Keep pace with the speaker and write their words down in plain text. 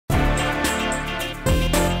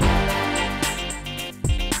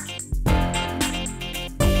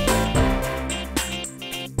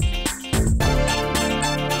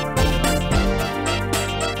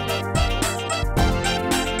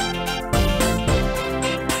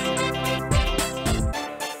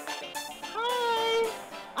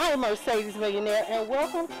Mercedes Millionaire, and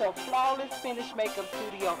welcome to Flawless Finish Makeup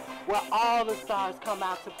Studio, where all the stars come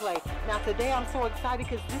out to play. Now today I'm so excited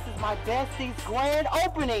because this is my bestie's grand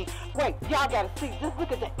opening. Wait, y'all gotta see, just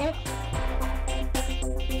look at the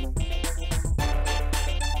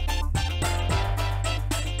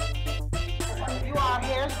You are a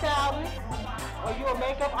hairstylist, or you a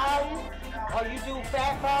makeup artist, or you do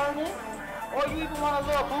fat burning, or you even want a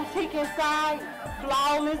little boutique inside.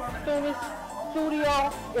 Flawless Finish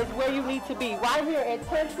Studio is where you need to be, right here at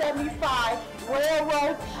 1075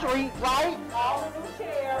 Railroad Street, right? All the new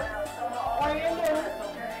chairs, brand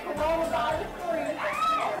new, coronavirus free.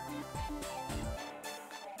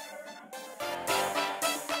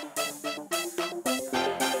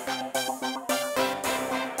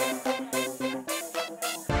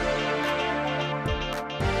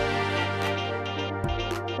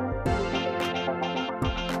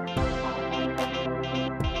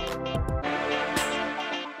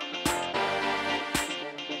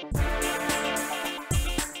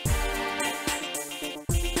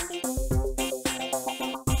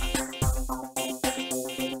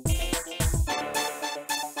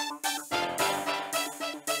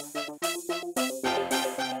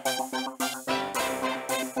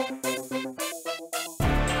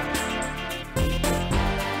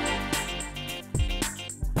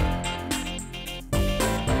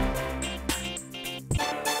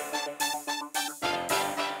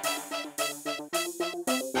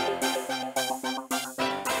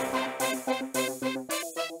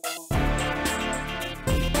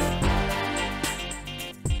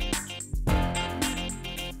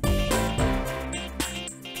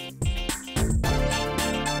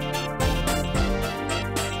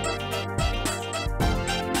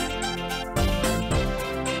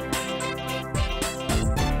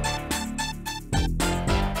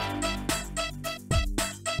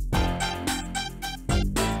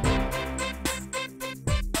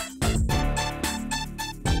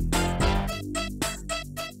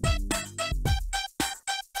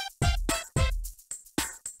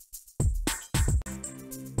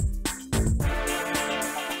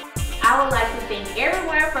 I would like to thank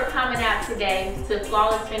everyone for coming out today to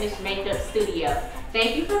Flawless Finish Makeup Studio.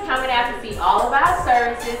 Thank you for coming out to see all of our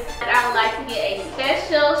services. And I would like to give a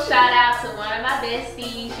special shout out to one of my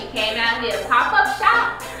besties. She came out and did a pop-up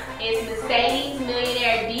shop. It's Mercedes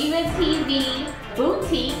Millionaire Diva TV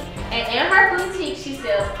Boutique. And in her boutique, she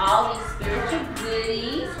sells all these spiritual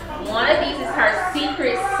goodies. One of these is her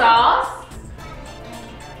secret sauce.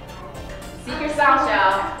 Secret sauce,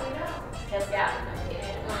 y'all. Help y'all.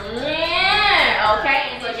 Yeah, okay,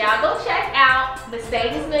 and so y'all go check out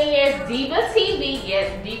Mercedes Millionaire's Diva TV.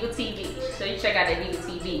 Yes, Diva TV. So you check out the Diva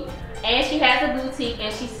TV. And she has a boutique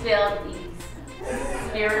and she sells these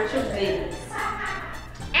spiritual goodies.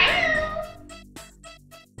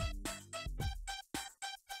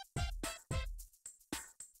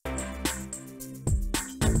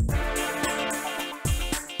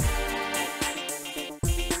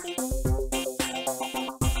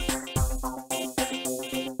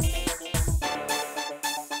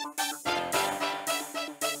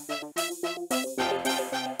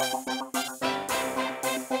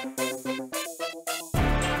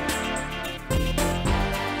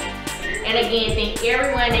 And again, thank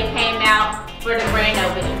everyone that came out for the grand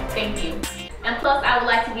opening. Thank you. And plus, I would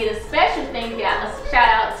like to give a special shout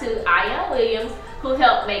out to Ian Williams, who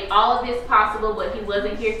helped make all of this possible, but he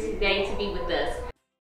wasn't here today to be with us.